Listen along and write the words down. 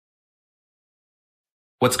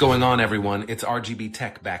What's going on, everyone? It's RGB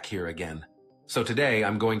Tech back here again. So today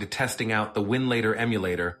I'm going to testing out the Winlator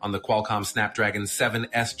emulator on the Qualcomm Snapdragon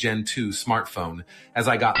 7S Gen 2 smartphone, as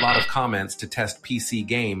I got a lot of comments to test PC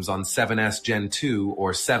games on 7S Gen 2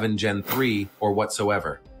 or 7 Gen 3 or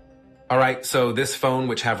whatsoever. Alright, so this phone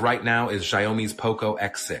which have right now is Xiaomi's Poco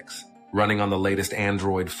X6, running on the latest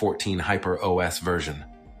Android 14 Hyper OS version.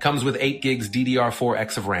 Comes with 8 gigs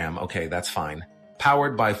DDR4X of RAM, okay, that's fine.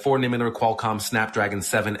 Powered by 4nm Qualcomm Snapdragon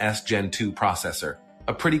 7S Gen 2 processor.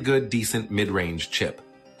 A pretty good, decent mid-range chip.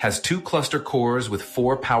 Has 2 cluster cores with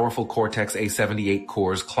 4 powerful Cortex A78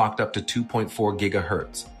 cores clocked up to 2.4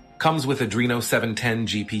 GHz. Comes with Adreno 710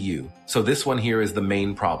 GPU, so this one here is the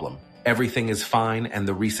main problem. Everything is fine and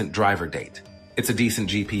the recent driver date. It's a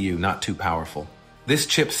decent GPU, not too powerful. This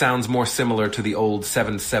chip sounds more similar to the old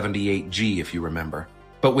 778G if you remember,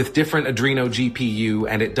 but with different Adreno GPU,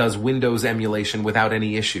 and it does Windows emulation without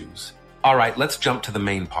any issues. Alright, let's jump to the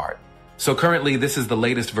main part. So currently this is the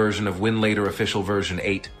latest version of Winlator official version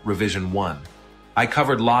 8, revision 1. I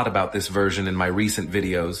covered a lot about this version in my recent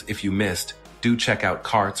videos. If you missed, do check out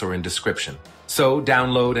cards or in description. So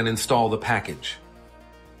download and install the package.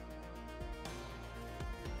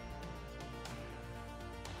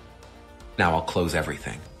 Now I'll close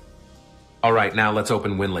everything. Alright, now let's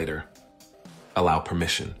open Winlator. Allow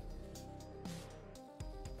permission.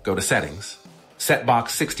 Go to settings. Set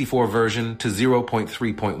box 64 version to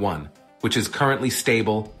 0.3.1, which is currently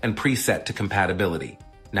stable and preset to compatibility.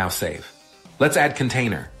 Now save. Let's add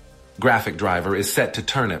container. Graphic driver is set to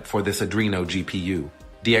Turnip for this Adreno GPU.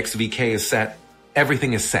 DXVK is set.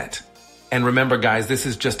 Everything is set. And remember guys, this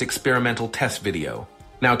is just experimental test video.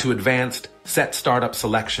 Now to advanced, set startup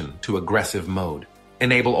selection to aggressive mode.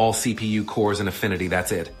 Enable all CPU cores and affinity,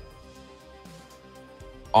 that's it.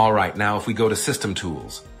 Alright, now if we go to System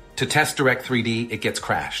Tools. To test Direct3D, it gets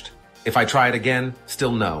crashed. If I try it again,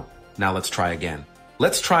 still no. Now let's try again.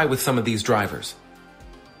 Let's try with some of these drivers.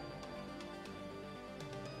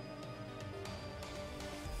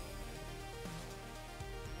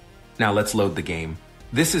 Now let's load the game.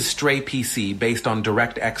 This is Stray PC based on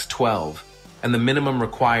DirectX 12, and the minimum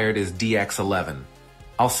required is DX11.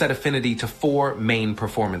 I'll set affinity to 4 main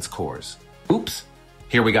performance cores. Oops,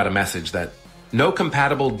 here we got a message that no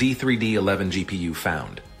compatible D3D11 GPU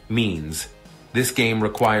found. Means this game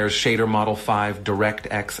requires Shader Model 5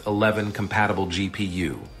 DirectX 11 compatible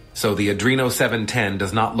GPU. So the Adreno 710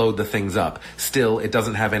 does not load the things up. Still, it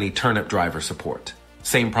doesn't have any Turnip driver support.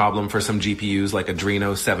 Same problem for some GPUs like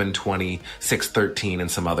Adreno 720, 613, and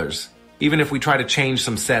some others. Even if we try to change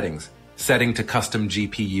some settings, setting to custom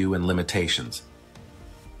GPU and limitations.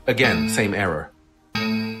 Again, same error.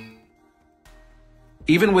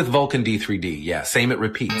 Even with Vulkan D3D, yeah, same it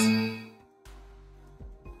repeats.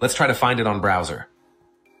 Let's try to find it on browser.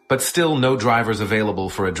 But still no drivers available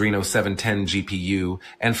for Adreno 710 GPU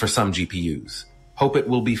and for some GPUs. Hope it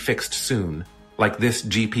will be fixed soon. Like this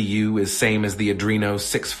GPU is same as the Adreno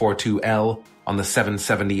 642L on the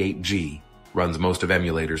 778G. Runs most of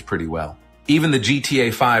emulators pretty well. Even the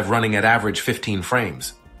GTA 5 running at average 15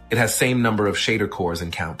 frames. It has same number of shader cores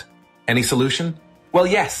and count. Any solution? Well,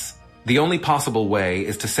 yes. The only possible way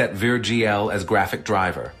is to set VirGL as graphic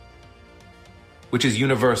driver, which is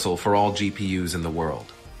universal for all GPUs in the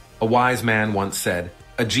world. A wise man once said,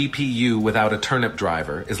 a GPU without a Turnip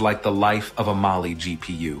driver is like the life of a Mali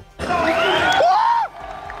GPU.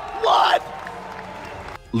 What?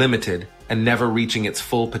 Limited and never reaching its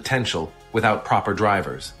full potential without proper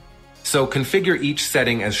drivers. So configure each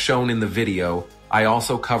setting as shown in the video. I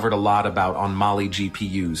also covered a lot about on Mali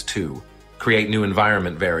GPUs too. Create new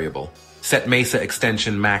environment variable. Set Mesa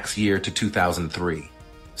extension max year to 2003.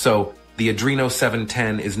 So, the Adreno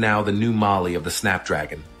 710 is now the new Mali of the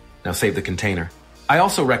Snapdragon. Now save the container. I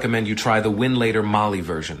also recommend you try the Winlator Mali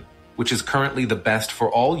version, which is currently the best for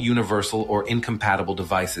all universal or incompatible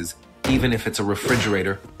devices, even if it's a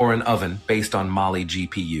refrigerator or an oven based on Mali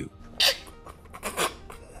GPU.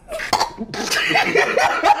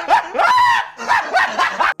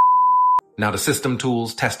 Now to System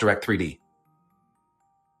Tools, test Direct3D.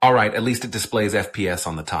 Alright, at least it displays FPS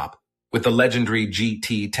on the top, with the legendary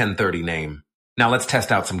GT 1030 name. Now let's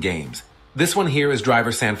test out some games. This one here is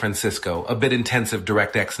Driver San Francisco, a bit intensive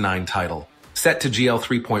DirectX 9 title, set to GL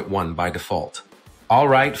 3.1 by default.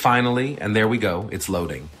 Alright, finally, and there we go, it's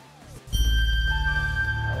loading.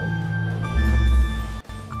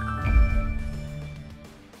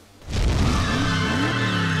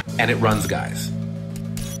 And it runs, guys.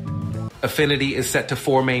 Affinity is set to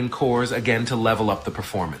 4 main cores, again to level up the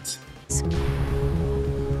performance.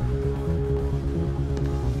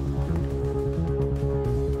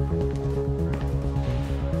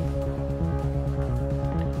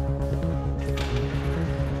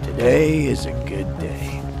 Today is a good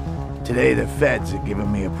day. Today the feds are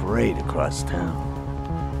giving me a parade across town.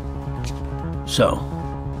 So,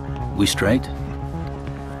 we straight?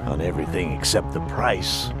 On everything except the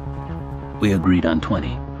price. We agreed on 20.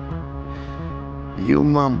 You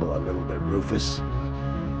mumble a little bit, Rufus.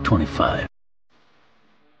 25.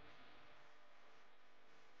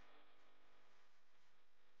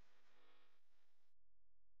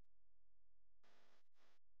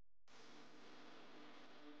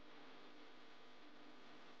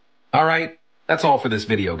 All right, that's all for this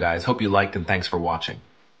video, guys. Hope you liked and thanks for watching.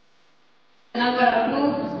 Creo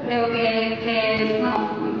que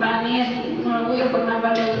no, para mí es un orgullo formar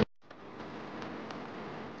parte de